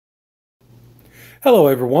Hello,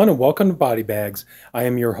 everyone, and welcome to Body Bags. I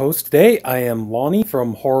am your host today. I am Lonnie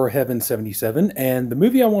from Heaven77, and the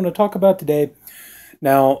movie I want to talk about today.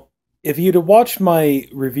 Now, if you'd have watched my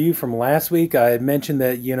review from last week, I had mentioned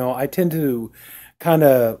that, I tend to kind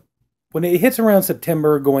of, when it hits around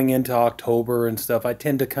September going into October and stuff, I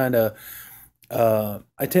tend to kind of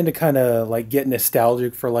like get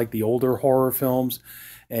nostalgic for like the older horror films.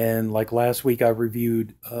 And like last week, I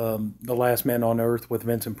reviewed The Last Man on Earth with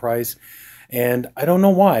Vincent Price. And I don't know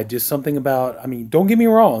why, just something about, I mean, don't get me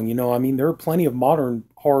wrong, there are plenty of modern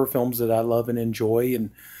horror films that I love and enjoy.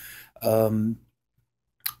 Um,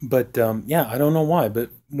 but yeah, I don't know why. But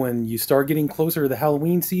when you start getting closer to the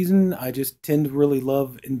Halloween season, I just tend to really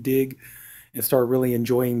love and dig and start really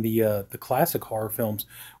enjoying the classic horror films.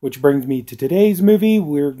 Which brings me to today's movie.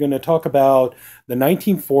 We're going to talk about the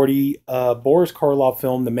 1940 Boris Karloff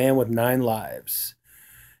film, The Man with Nine Lives.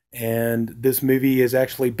 And this movie is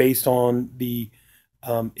actually based on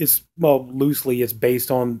loosely it's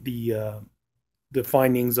based on the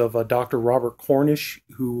findings of Dr. Robert Cornish,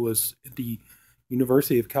 who was at the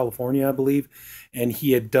University of California, I believe, and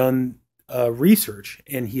he had done research,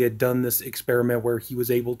 and he had done this experiment where he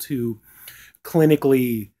was able to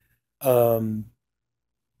clinically, how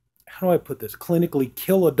do I put this? Clinically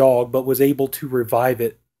kill a dog, but was able to revive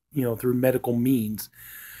it, through medical means.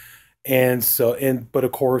 But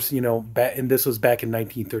of course, and this was back in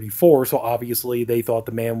 1934, so obviously they thought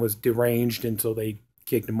the man was deranged, and so they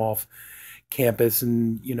kicked him off campus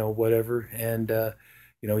and, whatever. And,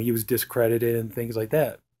 he was discredited and things like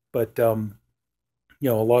that. But, a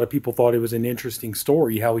lot of people thought it was an interesting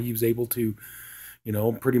story how he was able to,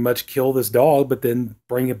 pretty much kill this dog, but then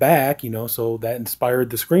bring it back, so that inspired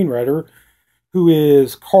the screenwriter, who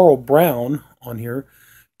is Carl Brown on here,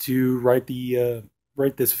 to write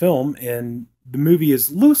this film. And the movie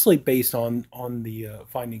is loosely based on the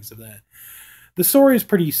findings of that. The story is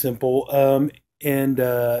pretty simple, and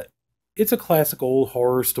it's a classic old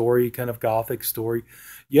horror story, kind of gothic story.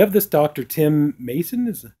 You have this Dr. Tim Mason,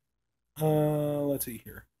 let's see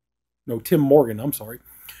here. No, Tim Morgan, I'm sorry.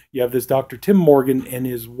 You have this Dr. Tim Morgan and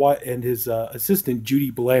his assistant Judy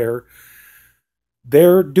Blair.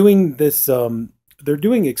 They're doing this. They're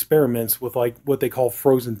doing experiments with like what they call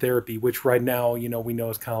frozen therapy, which right now, we know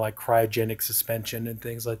is kind of like cryogenic suspension and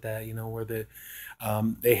things like that. Where they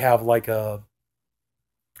have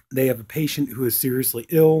a patient who is seriously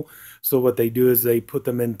ill. So what they do is they put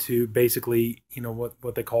them into basically,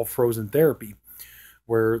 what they call frozen therapy,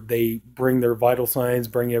 where they bring their vital signs,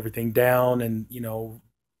 bring everything down, and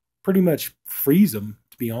pretty much freeze them,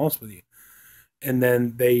 to be honest with you. And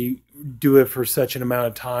then they do it for such an amount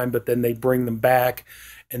of time, but then they bring them back.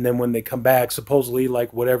 And then when they come back, supposedly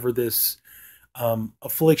like whatever this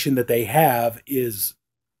affliction that they have is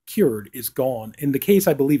cured, is gone. In the case,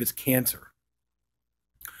 I believe it's cancer.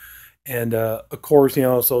 And of course,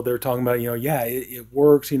 so they're talking about, yeah, it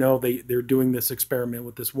works. They're doing this experiment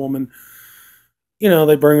with this woman.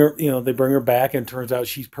 They bring her back, and it turns out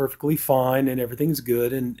she's perfectly fine and everything's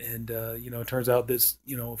good. And it turns out this,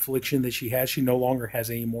 affliction that she has, she no longer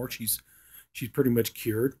has anymore. She's pretty much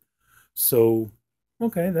cured. So,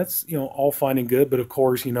 okay, that's, all fine and good. But of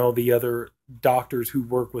course, the other doctors who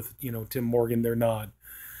work with, Tim Morgan, they're not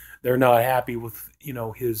happy with,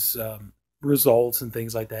 his, results and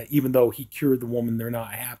things like that. Even though he cured the woman, they're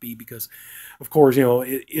not happy because, of course,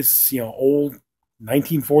 it's old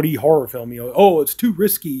 1940 horror film. Oh, it's too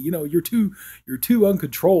risky. You're too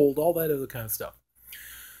uncontrolled. All that other kind of stuff.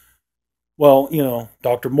 Well,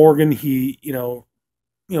 Dr. Morgan, he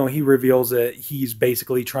reveals that he's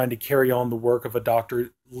basically trying to carry on the work of a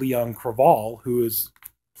Dr. Leon Craval, who is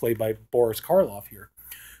played by Boris Karloff here,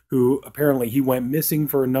 who apparently he went missing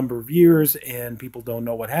for a number of years, and people don't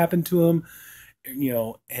know what happened to him.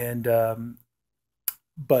 And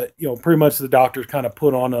but pretty much the doctor's kind of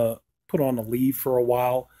put on a leave for a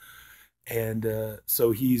while, and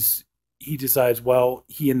so he decides. Well,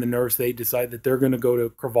 he and the nurse, they decide that they're going to go to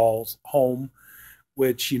Craval's home,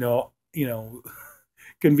 which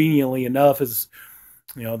conveniently enough is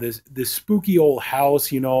this spooky old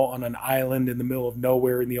house, on an island in the middle of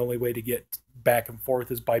nowhere, and the only way to get back and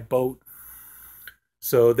forth is by boat.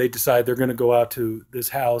 So they decide they're going to go out to this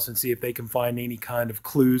house and see if they can find any kind of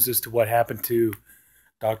clues as to what happened to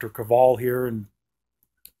Dr. Craval here. And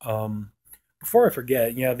before I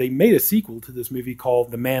forget, they made a sequel to this movie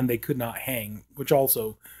called The Man They Could Not Hang, which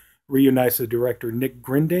also reunites the director Nick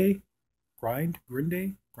Grinde,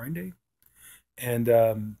 and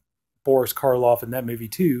Boris Karloff in that movie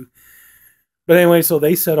too. But anyway, so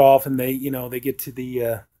they set off, and they get to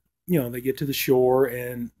the shore,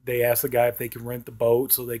 and they ask the guy if they can rent the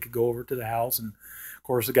boat so they could go over to the house. And of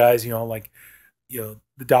course the guy's,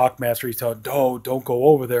 the dock master, he's telling, don't go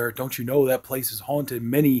over there. Don't you know that place is haunted?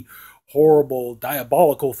 Many horrible,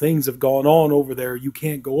 diabolical things have gone on over there. You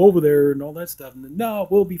can't go over there and all that stuff. And then, no,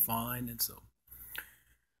 we'll be fine. And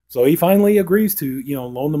so he finally agrees to,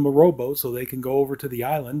 loan them a rowboat so they can go over to the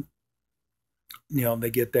island.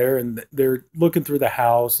 They get there and they're looking through the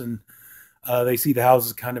house, and they see the house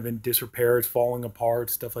is kind of in disrepair. It's falling apart,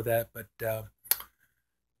 stuff like that. But,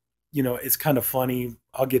 it's kind of funny.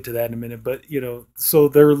 I'll get to that in a minute. But, so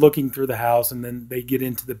they're looking through the house, and then they get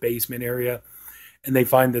into the basement area, and they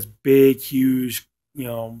find this big, huge,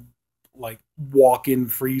 like walk-in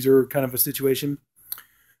freezer kind of a situation.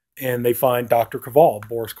 And they find Dr. Karl,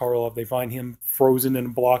 Boris Karloff. They find him frozen in a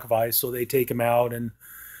block of ice. So they take him out, and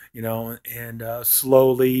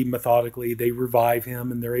slowly, methodically, they revive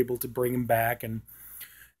him, and they're able to bring him back. And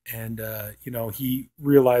he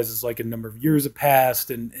realizes like a number of years have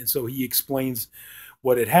passed, and so he explains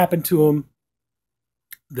what had happened to him.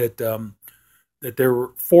 That there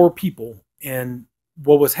were 4 people, and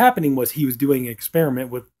what was happening was he was doing an experiment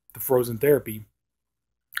with the frozen therapy,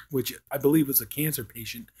 which I believe was a cancer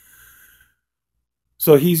patient.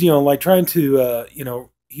 So he's, trying to,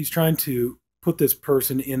 he's trying to put this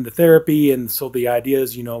person in the therapy. And so the idea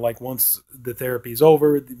is, once the therapy is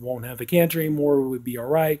over, they won't have the cancer anymore, it would be all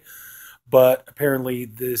right. But apparently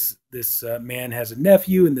this man has a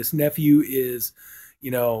nephew, and this nephew is,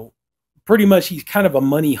 pretty much, he's kind of a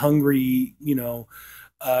money hungry,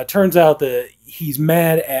 turns out that he's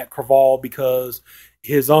mad at Karl because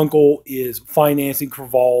his uncle is financing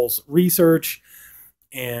Karl's research.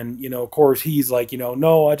 And, of course, he's like,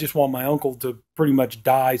 no, I just want my uncle to pretty much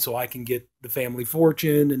die so I can get the family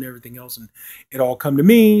fortune and everything else, and it all come to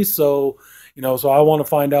me. So, so I want to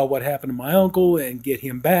find out what happened to my uncle and get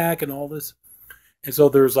him back and all this. And so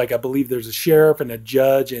there's I believe there's a sheriff and a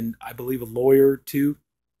judge and I believe a lawyer too.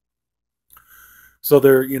 So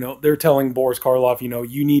they're telling Boris Karloff,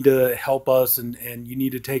 you need to help us, and you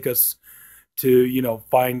need to take us to,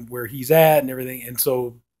 find where he's at and everything. And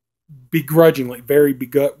so very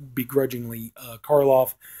begrudgingly,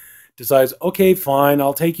 Karloff decides, okay, fine,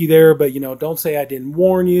 I'll take you there, but don't say I didn't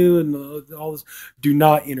warn you and all this. Do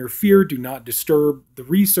not interfere, do not disturb the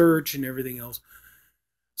research and everything else.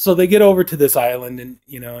 So they get over to this island, and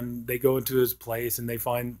and they go into his place, and they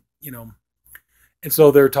find, and so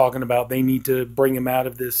they're talking about they need to bring him out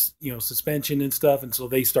of this, suspension and stuff. And so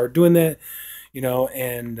they start doing that,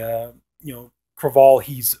 and Karl,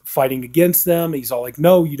 he's fighting against them. He's all like,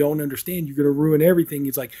 no, you don't understand. You're going to ruin everything.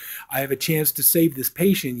 He's like, I have a chance to save this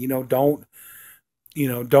patient. Don't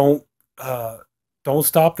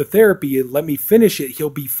stop the therapy. Let me finish it. He'll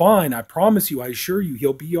be fine. I promise you. I assure you,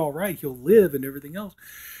 he'll be all right. He'll live and everything else.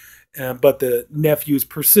 But the nephew is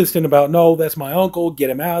persistent about, no, that's my uncle. Get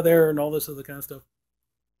him out of there and all this other kind of stuff.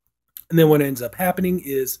 And then what ends up happening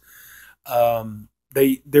is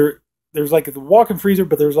there's like the walk-in freezer,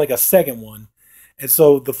 but there's like a second one. And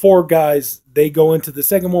so the 4 guys, they go into the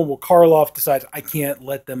second one. Well, Karloff decides, I can't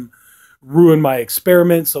let them ruin my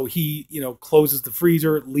experiment. So he, closes the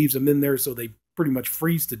freezer, leaves them in there. So they pretty much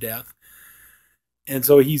freeze to death. And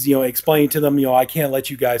so he's, explaining to them, I can't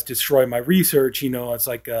let you guys destroy my research. It's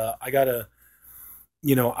like, I gotta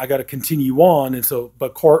continue on. And so,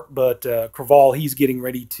 but Karl, he's getting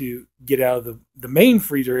ready to get out of the main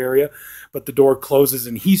freezer area, but the door closes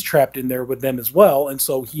and he's trapped in there with them as well. And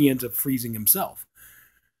so he ends up freezing himself.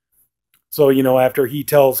 So, after he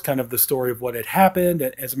tells kind of the story of what had happened,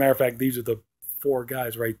 as a matter of fact, these are the 4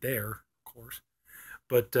 guys right there, of course.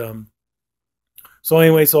 But, so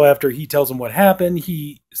anyway, so after he tells them what happened,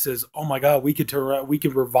 he says, oh my God, we could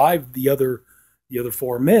revive the other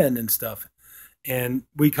 4 men and stuff. And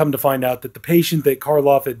we come to find out that the patient that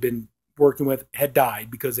Karloff had been working with had died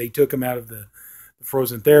because they took him out of the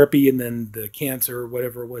frozen therapy, and then the cancer or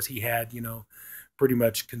whatever it was he had, pretty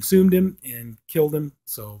much consumed him and killed him.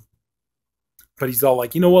 So, but he's all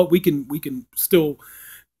like, what, we can still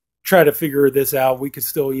try to figure this out. We could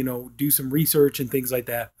still, do some research and things like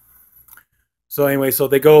that. So anyway, so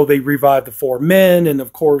they revive the 4 men, and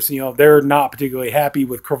of course, they're not particularly happy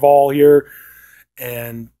with Karl here.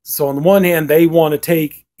 And so on the one hand, they want to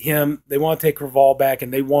take Karl back,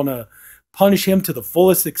 and they want to punish him to the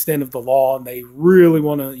fullest extent of the law, and they really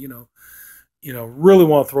want to, really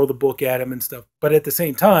want to throw the book at him and stuff. But at the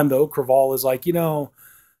same time, though, Karl is like,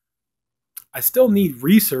 I still need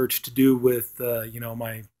research to do with,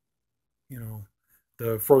 my,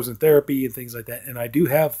 the frozen therapy and things like that. And I do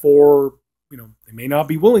have 4, they may not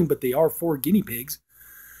be willing, but they are 4 guinea pigs.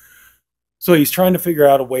 So he's trying to figure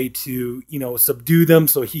out a way to, subdue them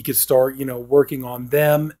so he could start, working on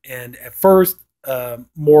them. And at first,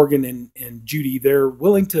 Morgan and Judy, they're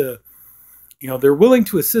willing to, they're willing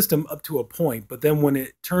to assist him up to a point, but then when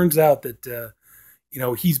it turns out that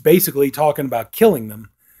he's basically talking about killing them,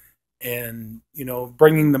 and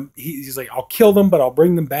bringing them, he's like, I'll kill them, but I'll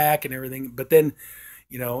bring them back and everything. But then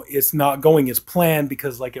it's not going as planned,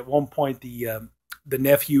 because like at one point the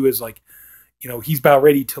nephew is like, he's about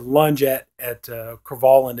ready to lunge at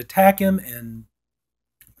Karl and attack him, and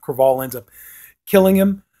Karl ends up killing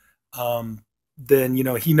him. Then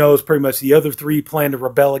he knows pretty much the other three plan to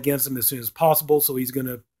rebel against him as soon as possible, so he's going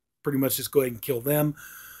to pretty much just go ahead and kill them.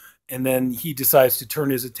 And then he decides to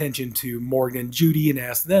turn his attention to Morgan and Judy and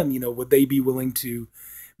ask them, would they be willing to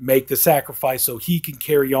make the sacrifice so he can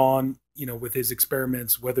carry on, with his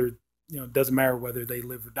experiments, whether, it doesn't matter whether they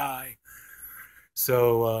live or die.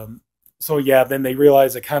 So, yeah, then they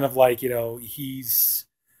realize that kind of like, he's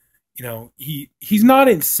not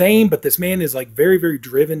insane, but this man is like very, very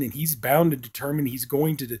driven, and he's bound and determined. He's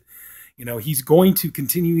going to, he's going to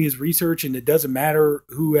continue his research, and it doesn't matter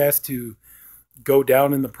who has to go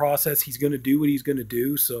down in the process. He's going to do what he's going to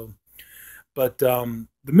do. So, but the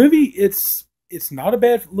movie, it's not a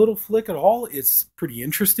bad little flick at all. It's pretty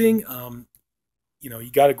interesting.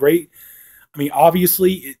 You got a great,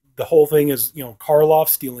 obviously the whole thing is, Karloff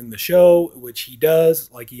stealing the show, which he does,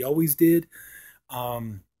 like he always did.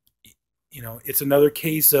 It's another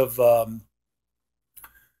case of,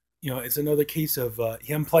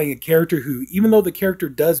 him playing a character who, even though the character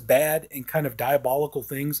does bad and kind of diabolical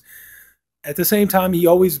things, at the same time, he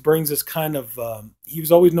always brings this kind of, he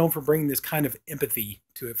was always known for bringing this kind of empathy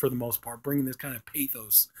to it for the most part, bringing this kind of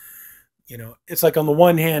pathos. It's like on the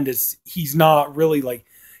one hand, he's not really like,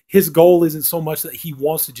 his goal isn't so much that he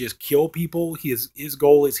wants to just kill people. His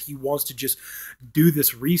goal is he wants to just do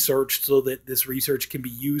this research so that this research can be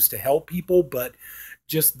used to help people, but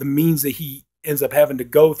just the means that he ends up having to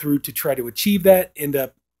go through to try to achieve that end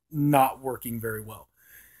up not working very well.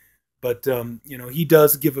 But, he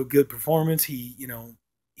does give a good performance.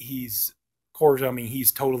 He's, of course,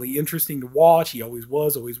 he's totally interesting to watch. He always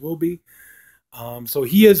was, always will be. So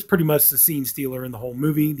he is pretty much the scene stealer in the whole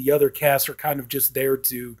movie. The other cast are kind of just there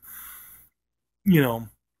to,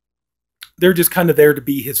 they're just kind of there to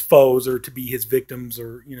be his foes or to be his victims,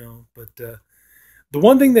 or, but, the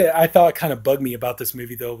one thing that I thought kind of bugged me about this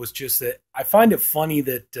movie, though, was just that I find it funny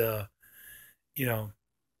that,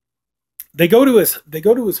 they go to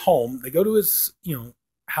his home, they go to his,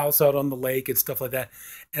 house out on the lake and stuff like that.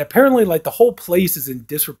 And apparently like the whole place is in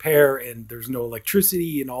disrepair and there's no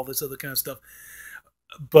electricity and all this other kind of stuff.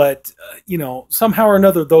 But, somehow or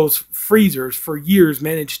another, those freezers for years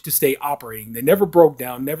managed to stay operating. They never broke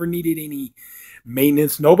down, never needed any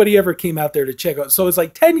maintenance. Nobody ever came out there to check out. So it's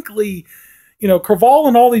like, technically, Karl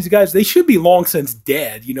and all these guys, they should be long since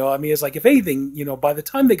dead. It's like, if anything, by the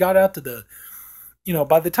time they got out to the,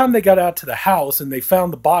 house and they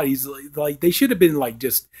found the bodies, like they should have been like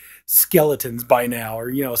just skeletons by now,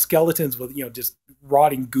 or, skeletons with, just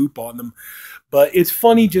rotting goop on them. But it's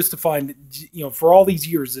funny just to find, for all these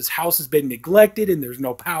years, this house has been neglected and there's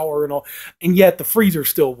no power and all, and yet the freezer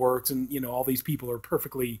still works, and, all these people are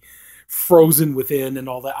perfectly frozen within and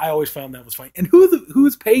all that. I always found that was funny. And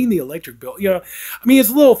who's paying the electric bill? It's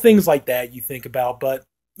little things like that you think about, but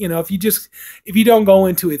if you don't go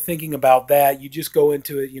into it thinking about that, you just go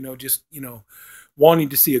into it, wanting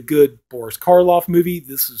to see a good Boris Karloff movie.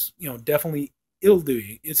 This is, definitely, it'll do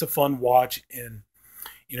you. It's a fun watch, and,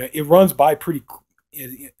 it runs by pretty,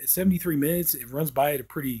 73 minutes. It runs by at a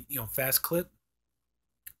pretty, fast clip.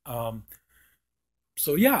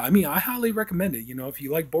 So yeah, I highly recommend it. If you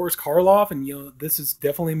like Boris Karloff, and, this is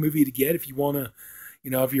definitely a movie to get if you want to,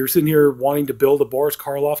 if you're sitting here wanting to build a Boris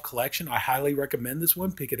Karloff collection, I highly recommend this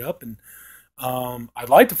one. Pick it up. And I'd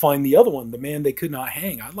like to find the other one, The Man They Could Not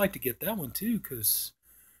Hang. I'd like to get that one too, because,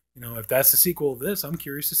 if that's the sequel of this, I'm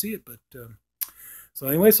curious to see it. But so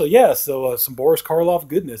anyway, so yeah, so some Boris Karloff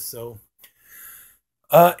goodness. So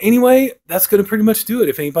anyway, that's going to pretty much do it.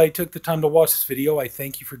 If anybody took the time to watch this video, I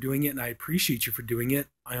thank you for doing it, and I appreciate you for doing it.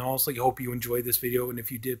 I honestly hope you enjoyed this video, and if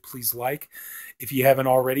you did, please like. If you haven't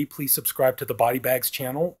already, please subscribe to the Body Bags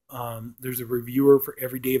channel. There's a reviewer for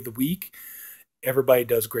every day of the week. Everybody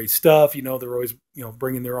does great stuff. They're always,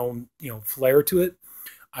 bringing their own, flair to it.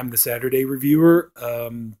 I'm the Saturday reviewer.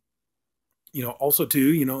 Also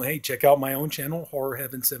too, hey, check out my own channel,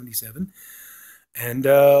 Heaven77. And,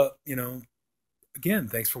 again,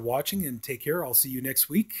 thanks for watching, and take care. I'll see you next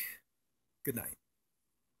week. Good night.